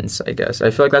intense, I guess.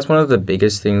 I feel like that's one of the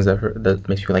biggest things that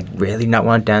makes people, like, really not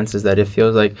want to dance, is that it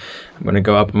feels like I'm going to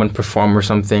go up, I'm going to perform or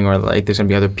something, or, like, there's going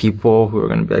to be other people who are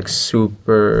going to be, like,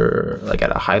 super, like,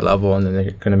 at a high level, and then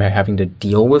they're going to be having to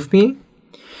deal with me.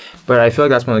 But I feel like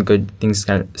that's one of the good things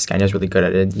Scandia is really good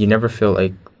at. It. You never feel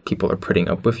like people are putting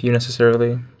up with you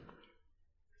necessarily.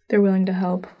 They're willing to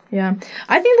help. Yeah.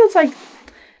 I think that's, like,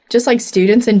 just like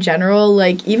students in general,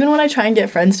 like even when I try and get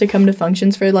friends to come to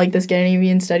functions for like the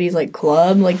Scandinavian Studies like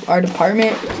club, like our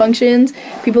department functions,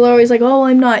 people are always like, oh,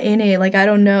 I'm not in it, like I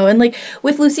don't know. And like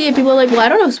with Lucia, people are like, well, I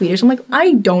don't know Swedish. I'm like,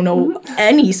 I don't know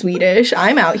any Swedish.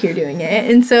 I'm out here doing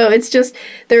it. And so it's just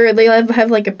they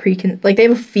have like they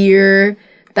have a fear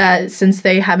that since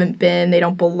they haven't been, they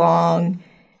don't belong.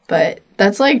 But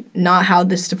that's like not how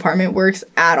this department works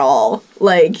at all.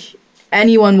 Like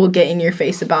anyone will get in your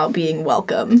face about being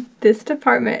welcome. This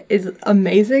department is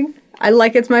amazing.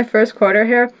 It's my first quarter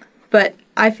here, but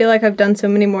I feel like I've done so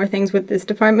many more things with this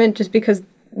department just because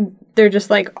they're just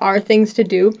like our things to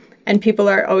do, and people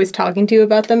are always talking to you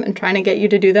about them and trying to get you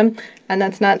to do them, and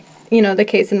that's not, the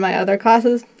case in my other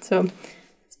classes. So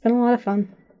it's been a lot of fun.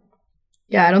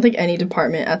 Yeah, I don't think any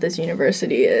department at this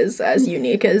university is as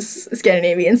unique as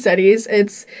Scandinavian Studies.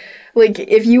 It's like,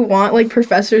 if you want, like,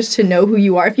 professors to know who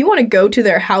you are, if you want to go to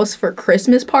their house for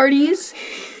Christmas parties,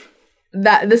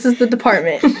 this is the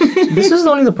department. This is the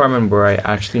only department where I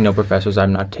actually know professors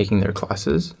I'm not taking their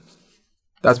classes.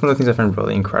 That's one of the things I find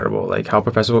really incredible, like how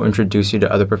professors will introduce you to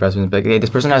other professors and be like, hey, this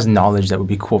person has knowledge that would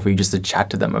be cool for you just to chat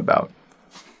to them about.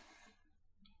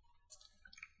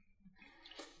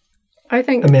 I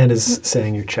think Amanda's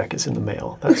saying your check is in the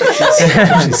mail. That's what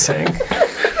she's saying.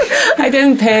 I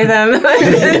didn't pay them.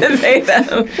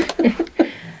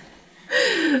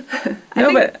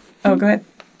 Go ahead.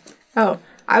 Oh,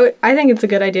 I think it's a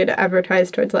good idea to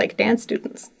advertise towards like dance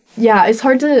students. Yeah, it's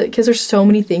hard because there's so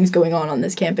many things going on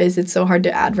this campus. It's so hard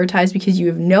to advertise because you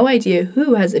have no idea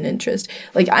who has an interest.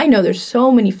 Like, I know there's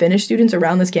so many Finnish students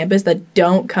around this campus that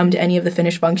don't come to any of the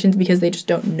Finnish functions because they just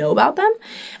don't know about them.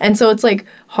 And so it's, like,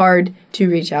 hard to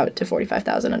reach out to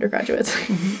 45,000 undergraduates.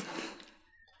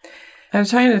 I was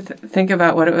trying to think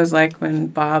about what it was like when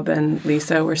Bob and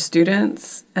Lisa were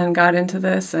students and got into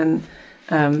this, and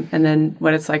then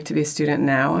what it's like to be a student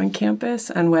now on campus,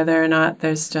 and whether or not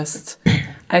there's just...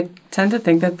 I tend to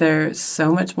think that there's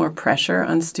so much more pressure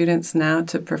on students now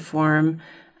to perform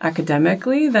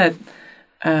academically that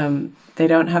they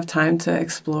don't have time to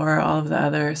explore all of the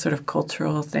other sort of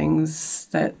cultural things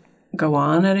that go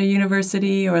on at a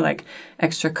university, or like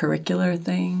extracurricular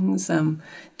things. Do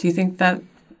you think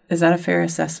is that a fair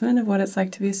assessment of what it's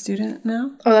like to be a student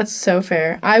now? Oh, that's so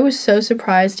fair. I was so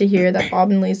surprised to hear that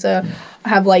Bob and Lisa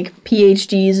have, like,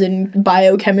 PhDs in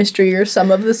biochemistry or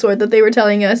some of the sort that they were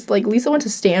telling us. Like, Lisa went to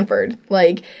Stanford.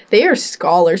 Like, they are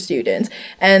scholar students.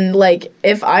 And, like,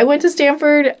 if I went to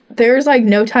Stanford, there's, like,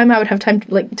 no time I would have time,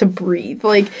 to breathe.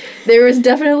 Like, there was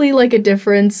definitely, like, a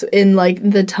difference in, like,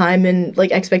 the time and,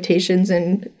 like, expectations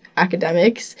in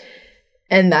academics.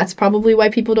 And that's probably why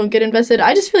people don't get invested.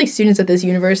 I just feel like students at this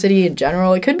university in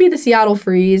general, it could be the Seattle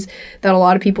Freeze that a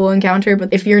lot of people encounter,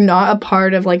 but if you're not a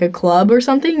part of like a club or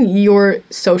something, your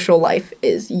social life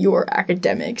is your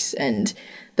academics and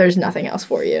there's nothing else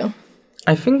for you.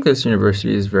 I think this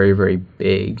university is very, very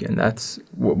big, and that's,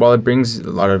 while it brings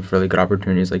a lot of really good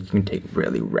opportunities, like you can take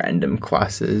really random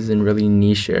classes in really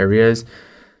niche areas.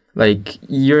 Like,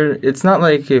 it's not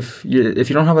like if you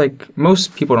don't have, like,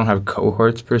 most people don't have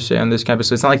cohorts per se on this campus,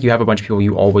 so it's not like you have a bunch of people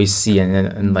you always see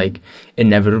and like,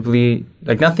 inevitably,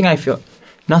 like, nothing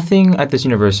at this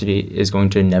university is going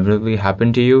to inevitably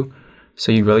happen to you,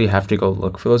 so you really have to go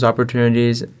look for those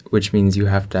opportunities, which means you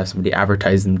have to have somebody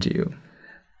advertise them to you.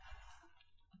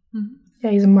 Yeah,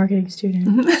 he's a marketing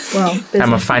student. Well,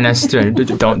 I'm a finance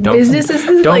student. Don't business is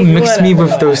don't like, mix whatever, me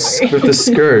with the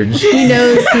scourge. He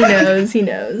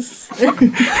knows.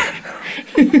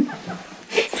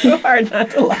 So hard not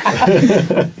to laugh.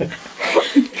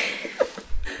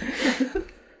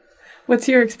 What's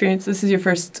your experience?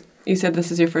 You said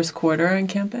this is your first quarter on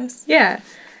campus? Yeah,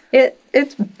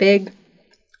 it's big,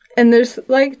 and there's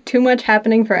like too much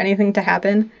happening for anything to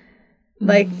happen.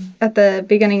 Like, at the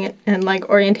beginning and, like,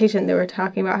 orientation, they were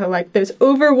talking about how, like, there's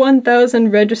over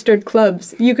 1,000 registered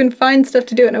clubs. You can find stuff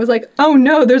to do. And I was like, oh,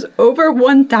 no, there's over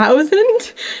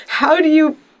 1,000? How do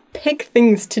you pick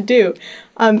things to do?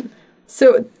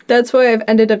 So that's why I've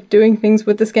ended up doing things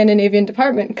with the Scandinavian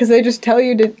department, because they just tell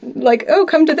you to, like, oh,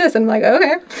 come to this. And I'm like,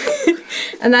 okay.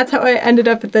 And that's how I ended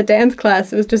up at the dance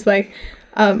class. It was just like,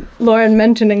 Lauren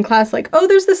mentioned in class, like, oh,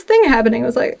 there's this thing happening. I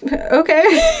was like,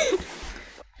 okay.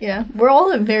 Yeah, we're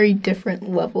all at very different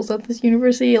levels at this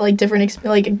university, like different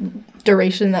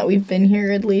duration that we've been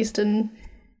here, at least, and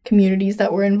communities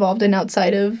that we're involved in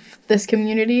outside of this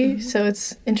community. So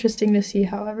it's interesting to see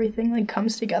how everything like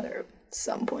comes together at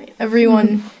some point.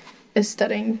 Everyone is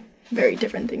studying very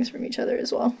different things from each other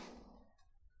as well.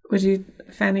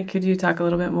 Fanny, could you talk a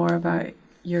little bit more about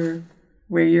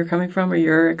where you're coming from or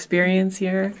your experience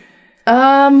here?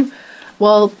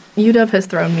 Well, UW has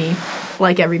thrown me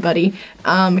like everybody.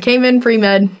 Came in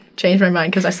pre-med, changed my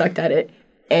mind because I sucked at it.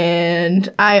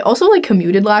 And I also, like,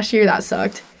 commuted last year. That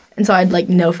sucked. And so I had, like,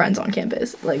 no friends on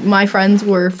campus. Like, my friends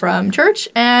were from church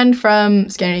and from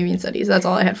Scandinavian Studies. That's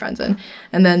all I had friends in.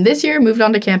 And then this year, moved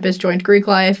onto campus, joined Greek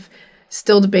Life.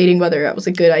 Still debating whether that was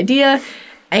a good idea.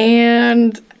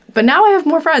 But now I have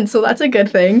more friends, so that's a good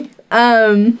thing.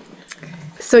 And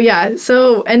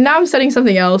now I'm studying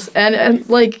something else. And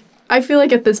like, I feel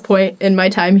like at this point in my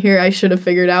time here, I should have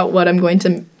figured out what I'm going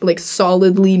to, like,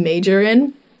 solidly major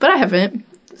in. But I haven't.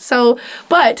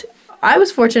 But I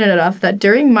was fortunate enough that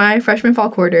during my freshman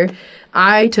fall quarter,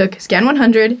 I took Scan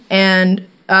 100 and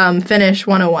Finnish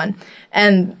 101.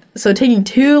 And so taking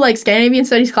 2, like, Scandinavian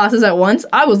Studies classes at once,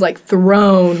 I was, like,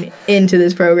 thrown into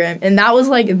this program. And that was,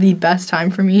 like, the best time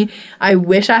for me. I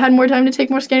wish I had more time to take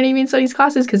more Scandinavian Studies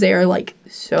classes because they are, like,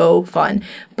 so fun.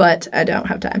 But I don't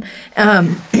have time.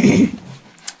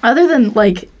 Other than,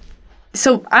 like,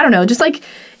 so, I don't know, just, like,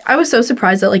 I was so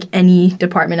surprised that, like, any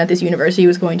department at this university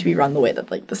was going to be run the way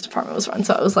that, like, this department was run.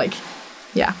 So I was like,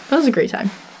 yeah, that was a great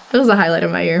time. That was the highlight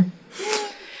of my year.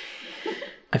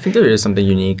 I think there is something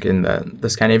unique in the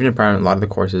Scandinavian department. A lot of the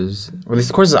courses, or at least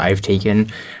the courses I've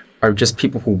taken, are just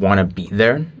people who want to be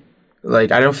there.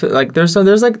 Like, I don't feel like there's some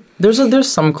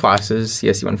classes,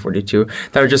 CSE 142,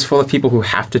 that are just full of people who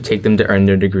have to take them to earn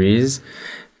their degrees.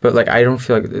 But, like, I don't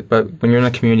feel like, but when you're in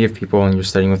a community of people and you're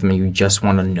studying with them and you just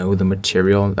want to know the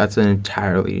material, that's an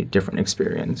entirely different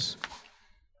experience.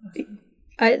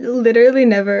 It literally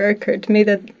never occurred to me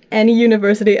that any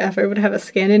university ever would have a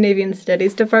Scandinavian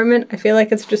Studies department. I feel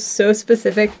like it's just so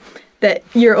specific that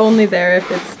you're only there if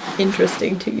it's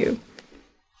interesting to you.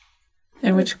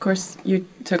 And which course you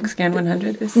took? Scan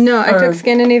 100? No, I took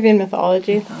Scandinavian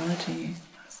mythology. Mythology.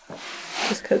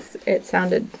 Just because it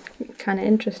sounded kind of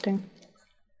interesting.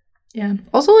 Yeah.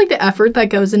 Also, like, the effort that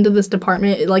goes into this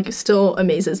department, it, like, still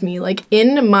amazes me. Like,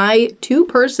 in my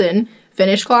 2-person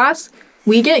Finnish class,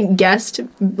 we get guest,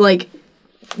 like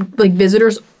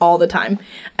visitors all the time.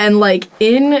 And, like,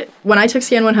 when I took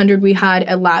Scan 100, we had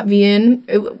a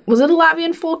was it a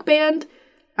Latvian folk band?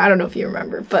 I don't know if you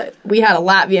remember, but we had a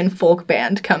Latvian folk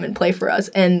band come and play for us,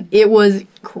 and it was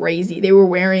crazy. They were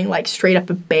wearing, like, straight up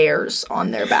bears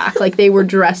on their back. Like, they were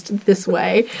dressed this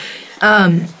way.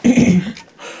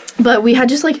 But we had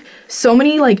just, like, so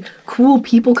many, like, cool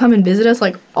people come and visit us,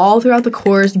 like, all throughout the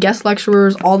course, guest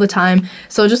lecturers all the time.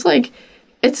 So just, like,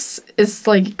 it's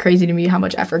like, crazy to me how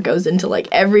much effort goes into, like,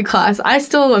 every class. I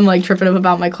still am, like, tripping up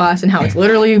about my class and how it's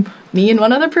literally me and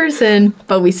one other person,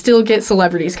 but we still get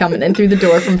celebrities coming in through the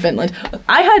door from Finland.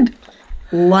 I had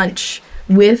lunch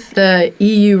with the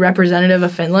EU representative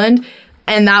of Finland,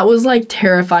 and that was, like,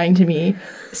 terrifying to me.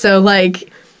 So,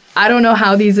 like, I don't know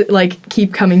how these, like,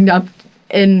 keep coming up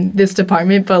in this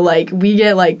department, but, like, we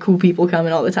get, like, cool people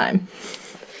coming all the time.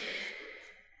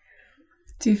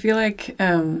 Do you feel like,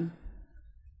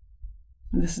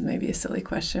 this is maybe a silly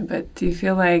question, but do you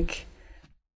feel like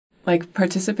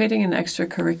participating in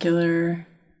extracurricular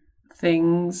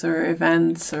things or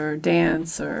events or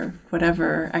dance or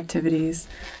whatever activities,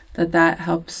 that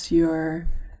helps you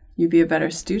be a better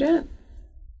student?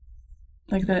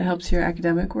 Like, that it helps your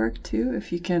academic work too,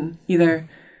 if you can either,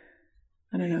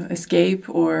 I don't know, escape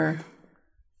or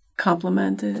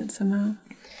complement it somehow?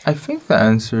 I think the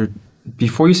answer,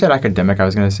 before you said academic, I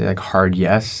was going to say, like, hard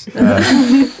yes.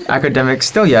 Academic,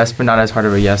 still yes, but not as hard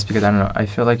of a yes, because, I don't know, I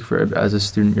feel like as a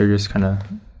student, you're just kind of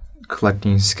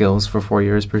collecting skills for 4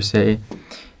 years per se.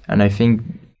 And I think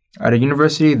at a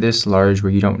university this large,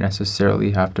 where you don't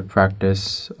necessarily have to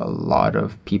practice a lot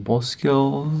of people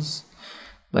skills,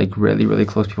 like really, really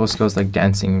close people skills, like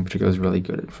dancing in particular is really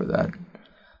good for that.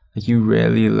 Like, you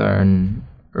really learn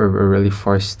or are really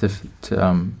forced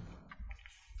to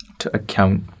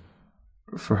account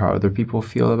for how other people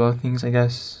feel about things, I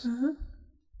guess. Uh-huh.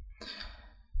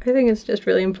 I think it's just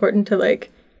really important to,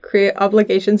 like, create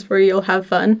obligations where you'll have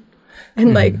fun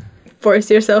and, like, force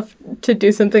yourself to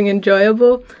do something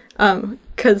enjoyable.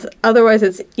 Because otherwise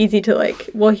it's easy to, like,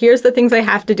 well, here's the things I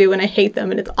have to do and I hate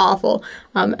them and it's awful.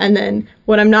 And then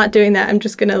when I'm not doing that, I'm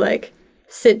just going to, like,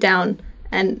 sit down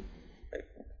and,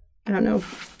 I don't know,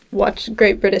 watch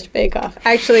Great British Bake Off.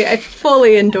 Actually, I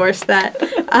fully endorse that.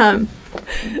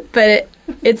 But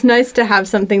it's nice to have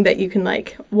something that you can,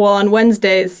 like, well, on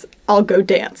Wednesdays, I'll go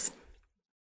dance.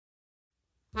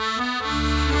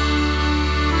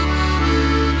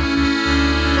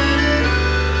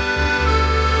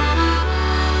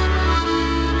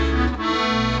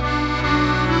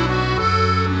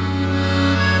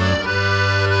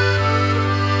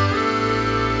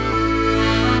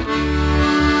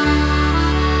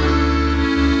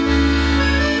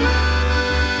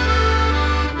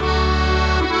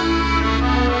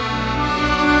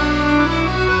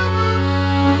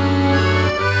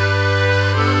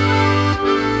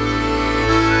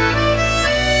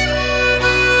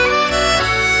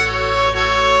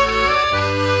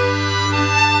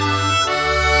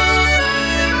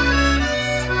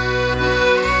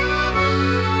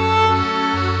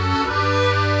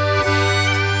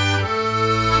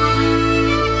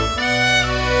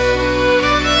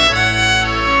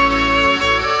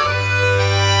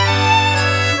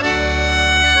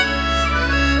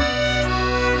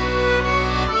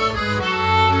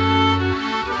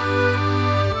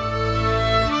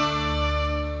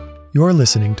 You're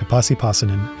listening to Pasi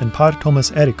Passanen and Per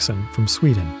Thomas Eriksson from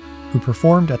Sweden, who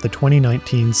performed at the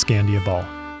 2019 Skandia Ball.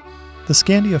 The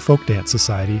Skandia Folk Dance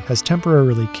Society has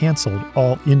temporarily canceled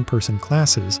all in-person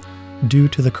classes due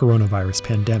to the coronavirus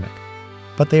pandemic,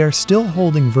 but they are still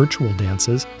holding virtual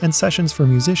dances and sessions for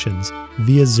musicians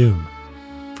via Zoom.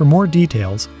 For more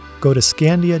details, go to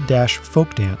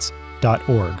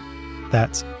skandia-folkdance.org.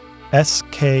 That's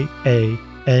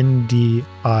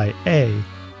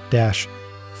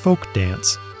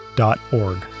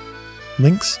skandia-folkdance.org.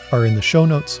 Links are in the show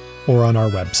notes or on our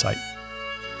website.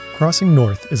 Crossing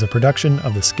North is a production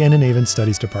of the Scandinavian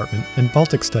Studies Department and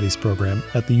Baltic Studies program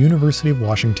at the University of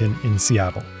Washington in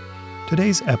Seattle.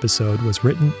 Today's episode was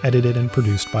written, edited, and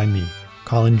produced by me,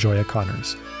 Colin Joya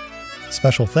Connors.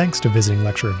 Special thanks to visiting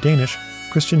lecturer of Danish,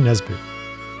 Christian Nesbu.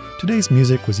 Today's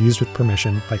music was used with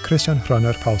permission by Christian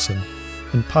Hraner Paulsen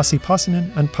and Pasi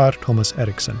Passanen and Per Thomas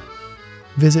Eriksson.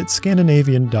 Visit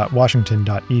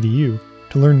scandinavian.washington.edu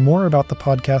to learn more about the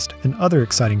podcast and other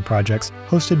exciting projects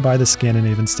hosted by the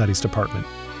Scandinavian Studies Department.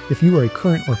 If you are a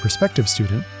current or prospective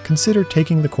student, consider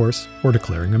taking the course or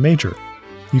declaring a major.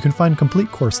 You can find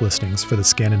complete course listings for the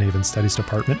Scandinavian Studies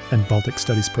Department and Baltic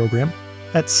Studies program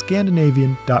at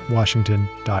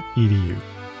scandinavian.washington.edu.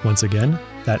 Once again,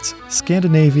 that's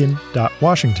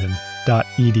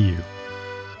scandinavian.washington.edu.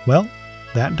 Well,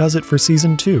 that does it for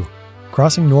Season 2.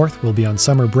 Crossing North will be on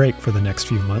summer break for the next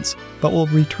few months, but will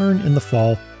return in the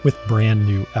fall with brand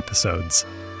new episodes.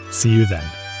 See you then.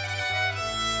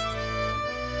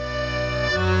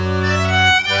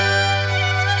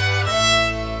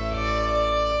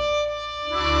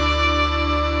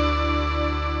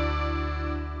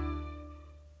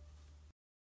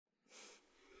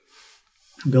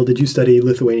 Bill, did you study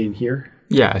Lithuanian here?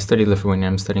 Yeah, I studied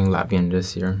Lithuanian. I'm studying Latvian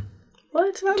this year.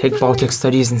 What? Take Baltic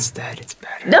studies instead. It's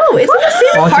better. No, it's in the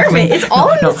same department. It's all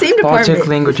in the same department. Baltic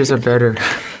languages are better.